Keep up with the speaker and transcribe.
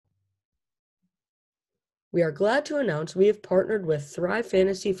We are glad to announce we have partnered with Thrive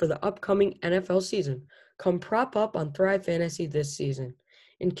Fantasy for the upcoming NFL season. Come prop up on Thrive Fantasy this season.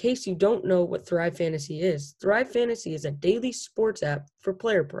 In case you don't know what Thrive Fantasy is a daily sports app for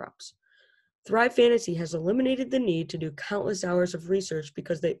player props. Thrive Fantasy has eliminated the need to do countless hours of research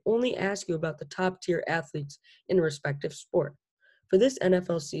because they only ask you about the top tier athletes in a respective sport. For this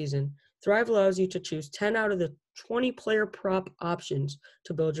NFL season, Thrive allows you to choose 10 out of the 20 player prop options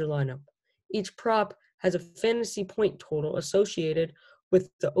to build your lineup. Each prop has a fantasy point total associated with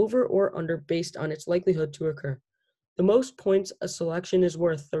the over or under based on its likelihood to occur. The most points a selection is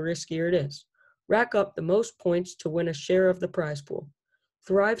worth, the riskier it is. Rack up the most points to win a share of the prize pool.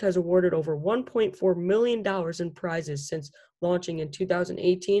 Thrive has awarded over $1.4 million in prizes since launching in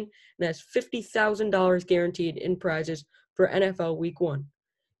 2018 and has $50,000 guaranteed in prizes for NFL Week 1.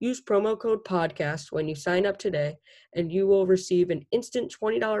 Use promo code PODCAST when you sign up today, and you will receive an instant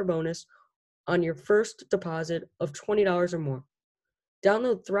 $20 bonus on your first deposit of $20 or more.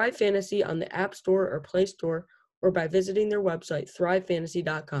 Download Thrive Fantasy on the App Store or Play Store or by visiting their website,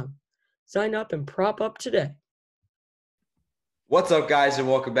 thrivefantasy.com. Sign up and prop up today. What's up, guys, and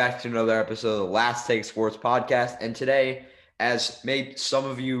welcome back to another episode of the Last Take Sports Podcast. And today, as some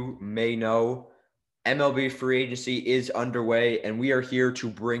of you may know, MLB free agency is underway, and we are here to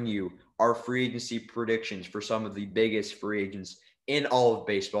bring you our free agency predictions for some of the biggest free agents in all of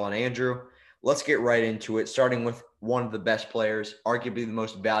baseball. And Andrew, let's get right into it, starting with one of the best players, arguably the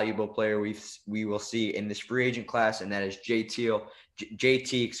most valuable player we will see in this free agent class, and that is JT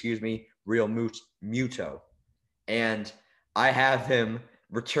Realmuto. And I have him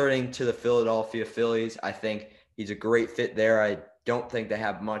returning to the Philadelphia Phillies. I think he's a great fit there. I don't think they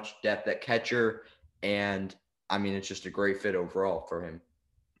have much depth at catcher, and I mean, it's just a great fit overall for him.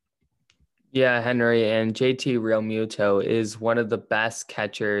 Yeah, Henry, and JT Realmuto is one of the best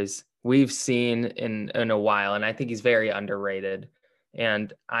catchers we've seen in a while, and I think he's very underrated.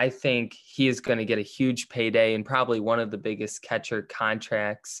 And I think he is going to get a huge payday and probably one of the biggest catcher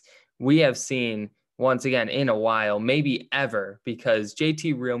contracts we have seen once again in a while, maybe ever, because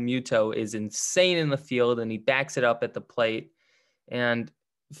JT Realmuto is insane in the field and he backs it up at the plate. And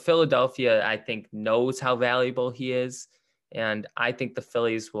Philadelphia, I think, knows how valuable he is. And I think the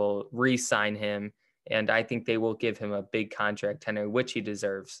Phillies will re-sign him. And I think they will give him a big contract tenor, which he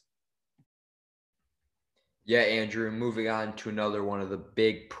deserves. Yeah, Andrew, moving on to another one of the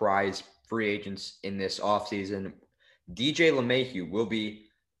big prize free agents in this offseason, DJ LeMahieu will be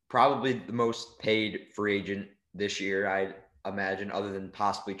probably the most paid free agent this year, I'd imagine, other than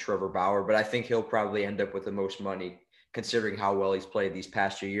possibly Trevor Bauer. But I think he'll probably end up with the most money considering how well he's played these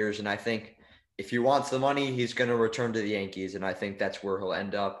past 2 years. And I think if he wants the money, he's going to return to the Yankees. And I think that's where he'll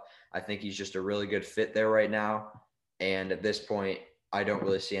end up. I think he's just a really good fit there right now. And at this point, I don't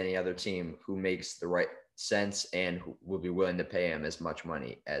really see any other team who makes the right sense and who will be willing to pay him as much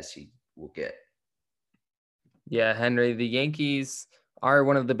money as he will get. Yeah, Henry, the Yankees are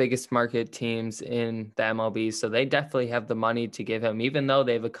one of the biggest market teams in the MLB, so they definitely have the money to give him, even though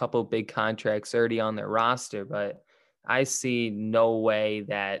they have a couple big contracts already on their roster. But I see no way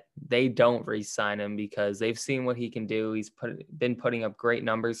that they don't re-sign him because they've seen what he can do. He's been putting up great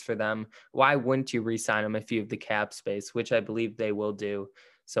numbers for them. Why wouldn't you re-sign him if you have the cap space, which I believe they will do?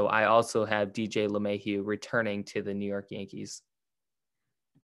 So I also have DJ LeMahieu returning to the New York Yankees.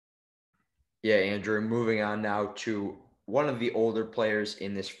 Yeah, Andrew, moving on now to one of the older players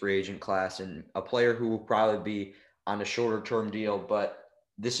in this free agent class and a player who will probably be on a shorter term deal, but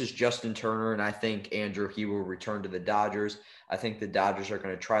this is Justin Turner, and I think, Andrew, he will return to the Dodgers. I think the Dodgers are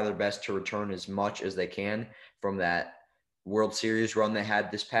going to try their best to return as much as they can from that World Series run they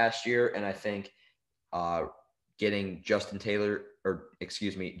had this past year, and I think getting Justin Turner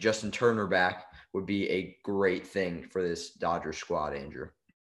back would be a great thing for this Dodgers squad, Andrew.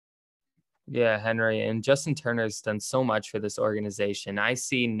 Yeah, Henry, and Justin Turner's done so much for this organization. I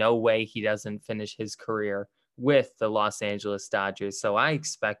see no way he doesn't finish his career with the Los Angeles Dodgers. So I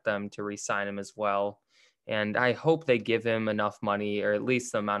expect them to re-sign him as well. And I hope they give him enough money, or at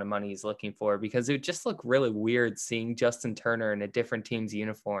least the amount of money he's looking for, because it would just look really weird seeing Justin Turner in a different team's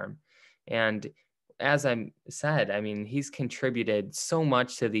uniform. And as I said, I mean, he's contributed so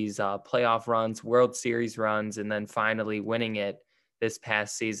much to these playoff runs, World Series runs, and then finally winning it this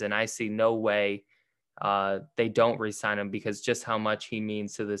past season. I see no way they don't re-sign him because just how much he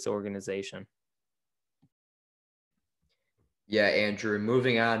means to this organization. Yeah, Andrew,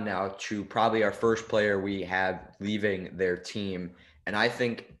 moving on now to probably our first player we have leaving their team. And I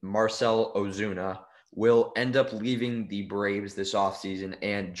think Marcell Ozuna will end up leaving the Braves this offseason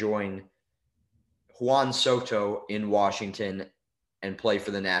and join Juan Soto in Washington. and play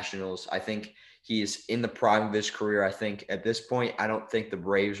for the Nationals. I think he's in the prime of his career. I think at this point, I don't think the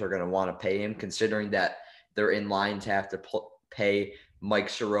Braves are going to want to pay him, considering that they're in line to have to pay Mike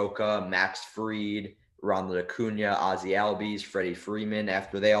Soroka, Max Fried, Ronald Acuna, Ozzie Albies, Freddie Freeman,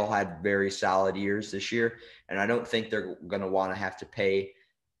 after they all had very solid years this year. And I don't think they're going to want to have to pay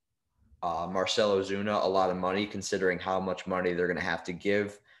Marcell Ozuna a lot of money, considering how much money they're going to have to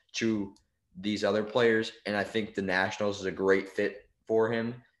give to these other players. And I think the Nationals is a great fit for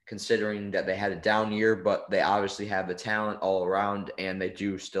him, considering that they had a down year, but they obviously have the talent all around, and they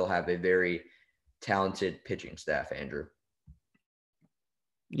do still have a very talented pitching staff, Andrew.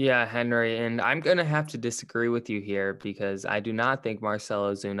 Yeah, Henry, and I'm going to have to disagree with you here because I do not think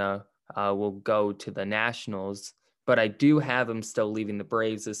Marcell Ozuna will go to the Nationals, but I do have him still leaving the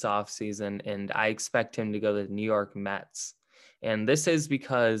Braves this offseason, and I expect him to go to the New York Mets. And this is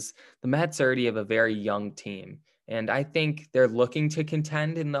because the Mets already have a very young team, and I think they're looking to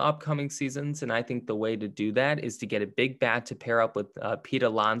contend in the upcoming seasons, and I think the way to do that is to get a big bat to pair up with Pete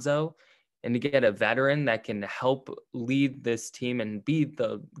Alonso, and to get a veteran that can help lead this team and be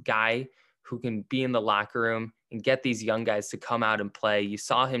the guy who can be in the locker room and get these young guys to come out and play. You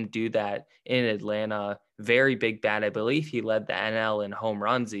saw him do that in Atlanta. Very big bat. I believe he led the NL in home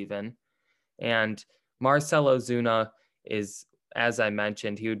runs even. And Marcell Ozuna is, as I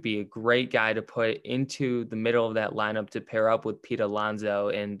mentioned, he would be a great guy to put into the middle of that lineup to pair up with Pete Alonso.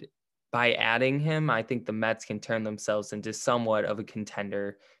 And by adding him, I think the Mets can turn themselves into somewhat of a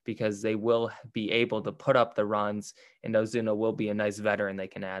contender because they will be able to put up the runs, and Ozuna will be a nice veteran they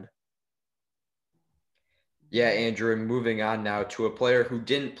can add. Yeah, Andrew, moving on now to a player who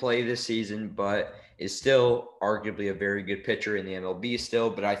didn't play this season, but is still arguably a very good pitcher in the MLB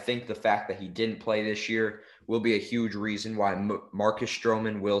still. But I think the fact that he didn't play this year will be a huge reason why Marcus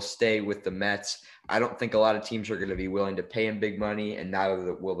Stroman will stay with the Mets. I don't think a lot of teams are going to be willing to pay him big money, and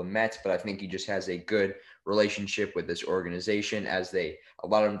neither will the Mets, but I think he just has a good relationship with this organization as they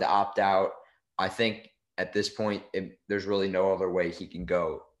allow him to opt out. I think at this point, there's really no other way he can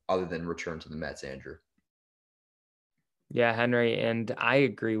go other than return to the Mets, Andrew. Yeah, Henry, and I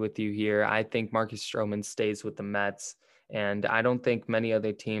agree with you here. I think Marcus Stroman stays with the Mets, and I don't think many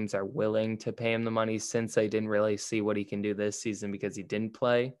other teams are willing to pay him the money since they didn't really see what he can do this season because he didn't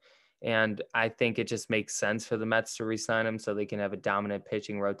play. And I think it just makes sense for the Mets to re-sign him so they can have a dominant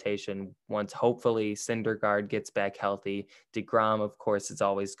pitching rotation once hopefully Syndergaard gets back healthy. DeGrom, of course, is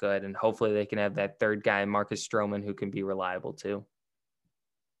always good, and hopefully they can have that third guy, Marcus Stroman, who can be reliable too.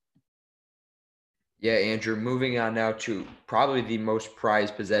 Yeah, Andrew, moving on now to probably the most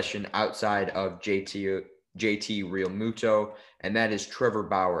prized possession outside of JT Realmuto, and that is Trevor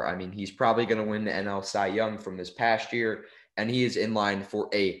Bauer. I mean, he's probably going to win the NL Cy Young from this past year, and he is in line for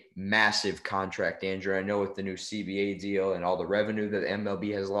a massive contract, Andrew. I know with the new CBA deal and all the revenue that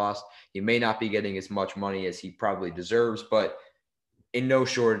MLB has lost, he may not be getting as much money as he probably deserves, but in no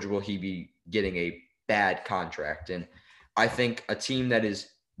shortage will he be getting a bad contract. And I think a team that is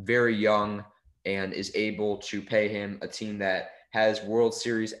very young and is able to pay him, a team that has World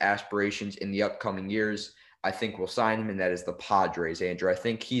Series aspirations in the upcoming years, I think will sign him, and that is the Padres, Andrew. I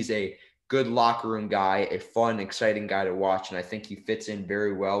think he's a good locker room guy, a fun, exciting guy to watch, and I think he fits in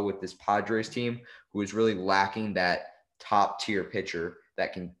very well with this Padres team, who is really lacking that top-tier pitcher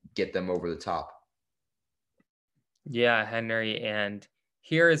that can get them over the top. Yeah, Henry, and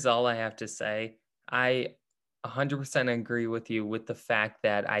here is all I have to say. I 100% agree with you with the fact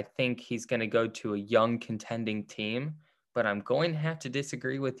that I think he's going to go to a young contending team, but I'm going to have to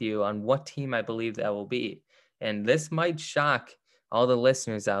disagree with you on what team I believe that will be. And this might shock all the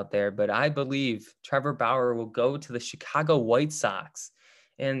listeners out there, but I believe Trevor Bauer will go to the Chicago White Sox.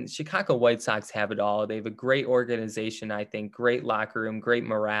 And Chicago White Sox have it all. They have a great organization, I think, great locker room, great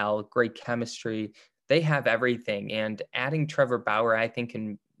morale, great chemistry. They have everything. And adding Trevor Bauer, I think,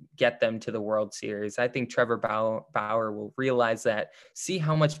 can get them to the World Series. I think Trevor Bauer will realize that, see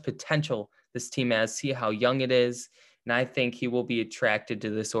how much potential this team has, see how young it is. And I think he will be attracted to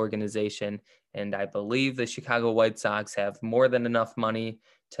this organization. And I believe the Chicago White Sox have more than enough money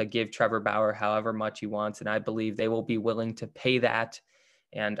to give Trevor Bauer however much he wants. And I believe they will be willing to pay that.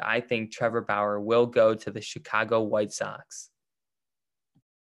 And I think Trevor Bauer will go to the Chicago White Sox.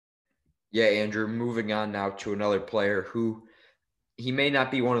 Yeah, Andrew, moving on now to another player who he may not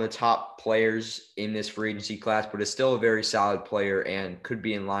be one of the top players in this free agency class, but is still a very solid player and could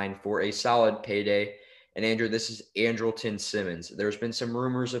be in line for a solid payday. And Andrew, this is Andrelton Simmons. There's been some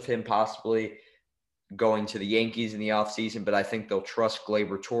rumors of him possibly going to the Yankees in the offseason, but I think they'll trust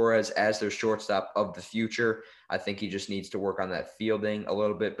Gleyber Torres as their shortstop of the future. I think he just needs to work on that fielding a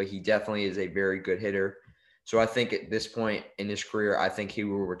little bit, but he definitely is a very good hitter. So I think at this point in his career, I think he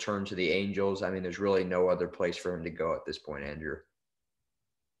will return to the Angels. I mean, there's really no other place for him to go at this point, Andrew.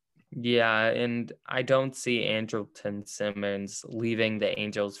 Yeah, and I don't see Andrelton Simmons leaving the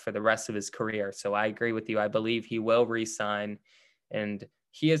Angels for the rest of his career. So I agree with you. I believe he will re-sign, and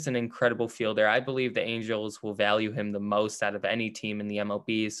he is an incredible fielder. I believe the Angels will value him the most out of any team in the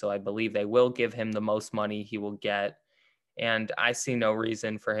MLB. So I believe they will give him the most money he will get. And I see no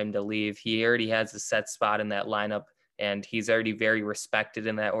reason for him to leave. He already has a set spot in that lineup, and he's already very respected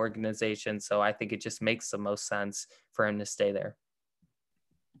in that organization. So I think it just makes the most sense for him to stay there.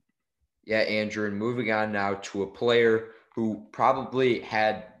 Yeah, Andrew, and moving on now to a player who probably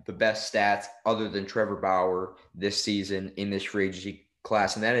had the best stats other than Trevor Bauer this season in this free agency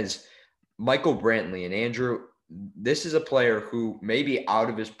class, and that is Michael Brantley. And Andrew, this is a player who may be out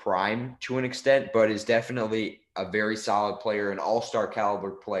of his prime to an extent, but is definitely a very solid player, an all-star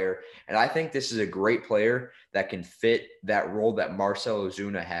caliber player. And I think this is a great player that can fit that role that Marcell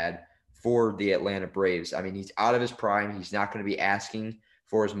Ozuna had for the Atlanta Braves. I mean, he's out of his prime. He's not going to be asking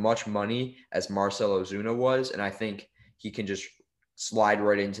for as much money as Marcell Ozuna was. And I think he can just slide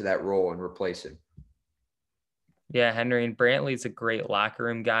right into that role and replace him. Yeah, Henry, and Brantley's a great locker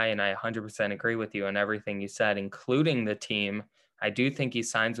room guy, and I 100% agree with you on everything you said, including the team. I do think he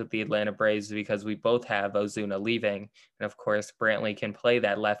signs with the Atlanta Braves because we both have Ozuna leaving. And of course, Brantley can play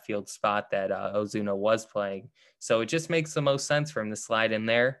that left field spot that Ozuna was playing. So it just makes the most sense for him to slide in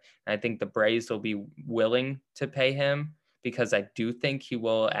there. And I think the Braves will be willing to pay him because I do think he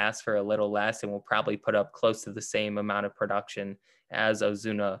will ask for a little less and will probably put up close to the same amount of production as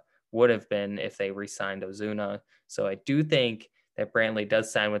Ozuna would have been if they re-signed Ozuna. So I do think that Brantley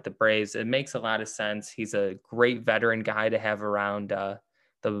does sign with the Braves. It makes a lot of sense. He's a great veteran guy to have around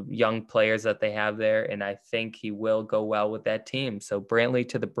the young players that they have there, and I think he will go well with that team. So Brantley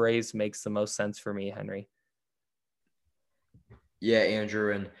to the Braves makes the most sense for me, Henry. Yeah,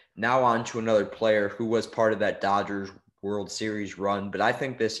 Andrew, and now on to another player who was part of that Dodgers World Series run, but I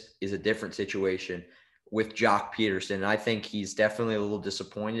think this is a different situation with Joc Pederson. I think he's definitely a little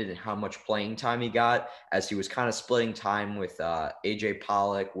disappointed in how much playing time he got, as he was kind of splitting time with A.J.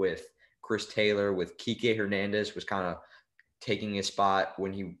 Pollock, with Chris Taylor, with Kike Hernandez was kind of taking his spot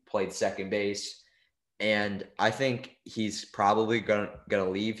when he played second base. And I think he's probably gonna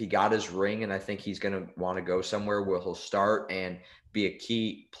leave. He got his ring, and I think he's gonna want to go somewhere where he'll start and be a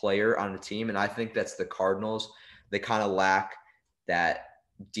key player on the team. And I think that's the Cardinals. They kind of lack that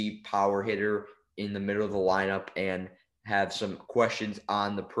deep power hitter in the middle of the lineup and have some questions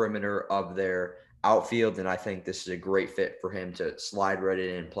on the perimeter of their outfield. And I think this is a great fit for him to slide right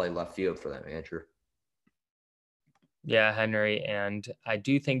in and play left field for them, Andrew. Yeah, Henry. And I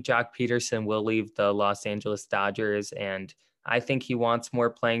do think Joc Pederson will leave the Los Angeles Dodgers. And I think he wants more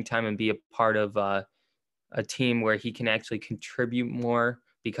playing time and be a part of a team where he can actually contribute more,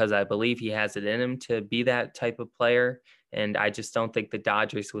 because I believe he has it in him to be that type of player. And I just don't think the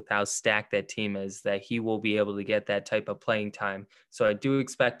Dodgers, with how stacked that team is, that he will be able to get that type of playing time. So I do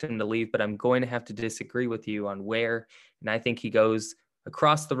expect him to leave, but I'm going to have to disagree with you on where. And I think he goes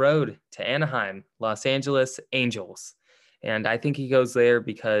across the road to Anaheim, Los Angeles Angels. And I think he goes there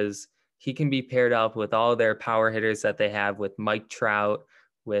because he can be paired up with all their power hitters that they have, with Mike Trout,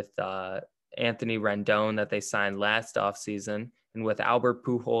 with Anthony Rendon that they signed last offseason, and with Albert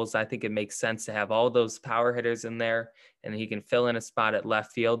Pujols. I think it makes sense to have all those power hitters in there, and he can fill in a spot at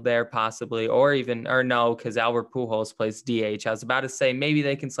left field there possibly, or no, because Albert Pujols plays DH. I was about to say maybe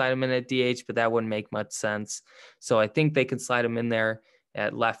they can slide him in at DH, but that wouldn't make much sense. So I think they can slide him in there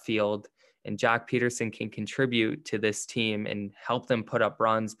at left field, and Joc Pederson can contribute to this team and help them put up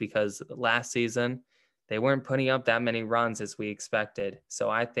runs, because last season they weren't putting up that many runs as we expected. So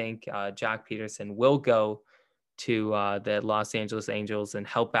I think Joc Pederson will go to the Los Angeles Angels and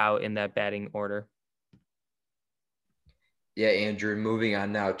help out in that batting order. Yeah, Andrew, moving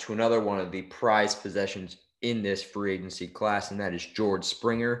on now to another one of the prized possessions in this free agency class, and that is George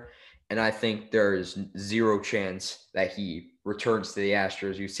Springer. And I think there's zero chance that he returns to the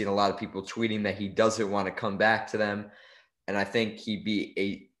Astros. You've seen a lot of people tweeting that he doesn't want to come back to them. And I think he'd be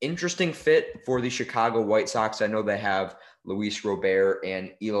an interesting fit for the Chicago White Sox. I know they have Luis Robert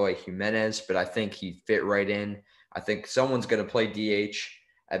and Eloy Jimenez, but I think he'd fit right in. I think someone's going to play DH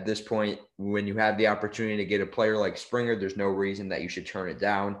at this point. When you have the opportunity to get a player like Springer, there's no reason that you should turn it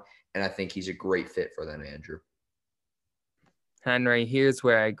down. And I think he's a great fit for them, Andrew. Henry, here's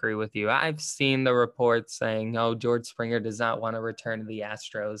where I agree with you. I've seen the reports saying, oh, George Springer does not want to return to the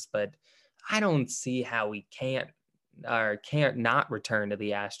Astros, but I don't see how he can't not return to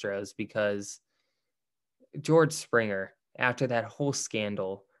the Astros, because George Springer, after that whole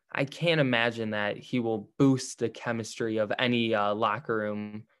scandal, I can't imagine that he will boost the chemistry of any locker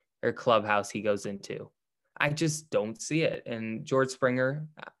room or clubhouse he goes into. I just don't see it. And George Springer,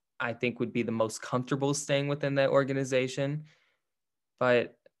 I think, would be the most comfortable staying within that organization.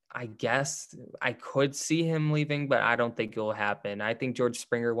 But I guess I could see him leaving, but I don't think it will happen. I think George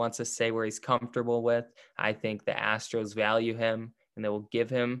Springer wants to stay where he's comfortable with. I think the Astros value him and they will give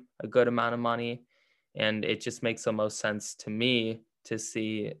him a good amount of money. And it just makes the most sense to me to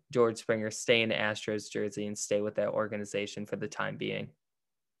see George Springer stay in the Astros jersey and stay with that organization for the time being.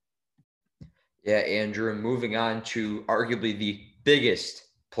 Yeah, Andrew, moving on to arguably the biggest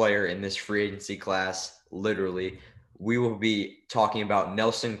player in this free agency class, literally, we will be talking about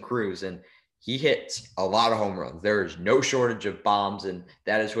Nelson Cruz, and he hits a lot of home runs. There is no shortage of bombs, and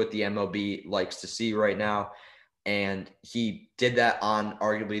that is what the MLB likes to see right now. And he did that on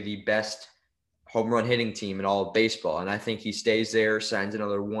arguably the best home run hitting team in all of baseball. And I think he stays there, signs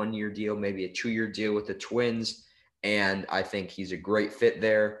another 1-year deal, maybe a 2-year deal with the Twins. And I think he's a great fit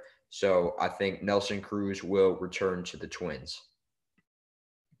there. So I think Nelson Cruz will return to the Twins.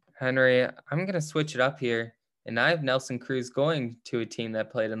 Henry, I'm going to switch it up here. And I have Nelson Cruz going to a team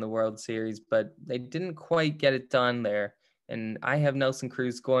that played in the World Series, but they didn't quite get it done there. And I have Nelson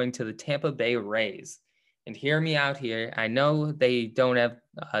Cruz going to the Tampa Bay Rays. And hear me out here. I know they don't have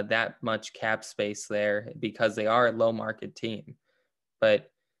that much cap space there because they are a low market team. But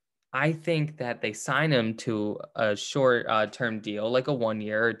I think that they sign him to a short term deal, like a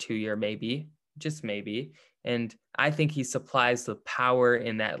 1-year or 2-year, maybe, just maybe. And I think he supplies the power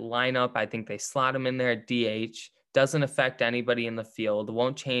in that lineup. I think they slot him in there at DH. Doesn't affect anybody in the field.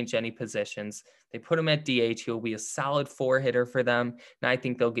 Won't change any positions. They put him at DH. He'll be a solid 4-hitter for them. And I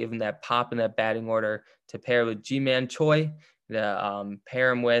think they'll give him that pop in that batting order to pair with Ji-Man Choi, to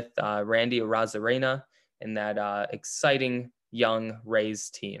pair him with Randy Arozarena in that exciting young Rays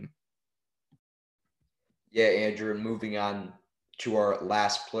team. Yeah, Andrew, and moving on to our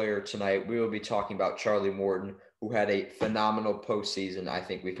last player tonight, we will be talking about Charlie Morton, who had a phenomenal postseason. I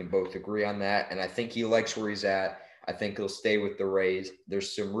think we can both agree on that. And I think he likes where he's at. I think he'll stay with the Rays.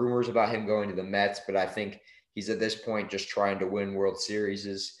 There's some rumors about him going to the Mets, but I think he's at this point just trying to win World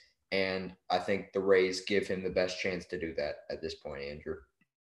Series. And I think the Rays give him the best chance to do that at this point, Andrew.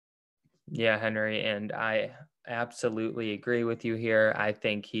 Yeah, Henry, and I absolutely agree with you here. I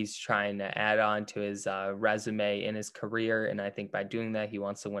think he's trying to add on to his resume in his career, and I think by doing that, he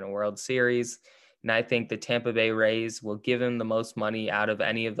wants to win a World Series. And I think the Tampa Bay Rays will give him the most money out of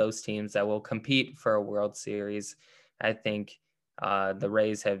any of those teams that will compete for a World Series. I think the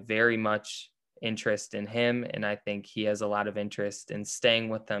Rays have very much interest in him, and I think he has a lot of interest in staying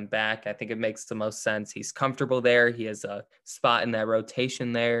with them back. I think it makes the most sense. He's comfortable there. He has a spot in that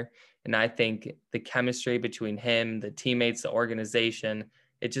rotation there. And I think the chemistry between him, the teammates, the organization,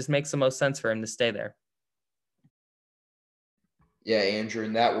 it just makes the most sense for him to stay there. Yeah, Andrew,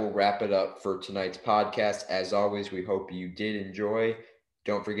 and that will wrap it up for tonight's podcast. As always, we hope you did enjoy.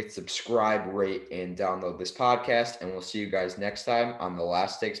 Don't forget to subscribe, rate, and download this podcast. And we'll see you guys next time on the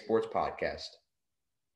Last Take Sports Podcast.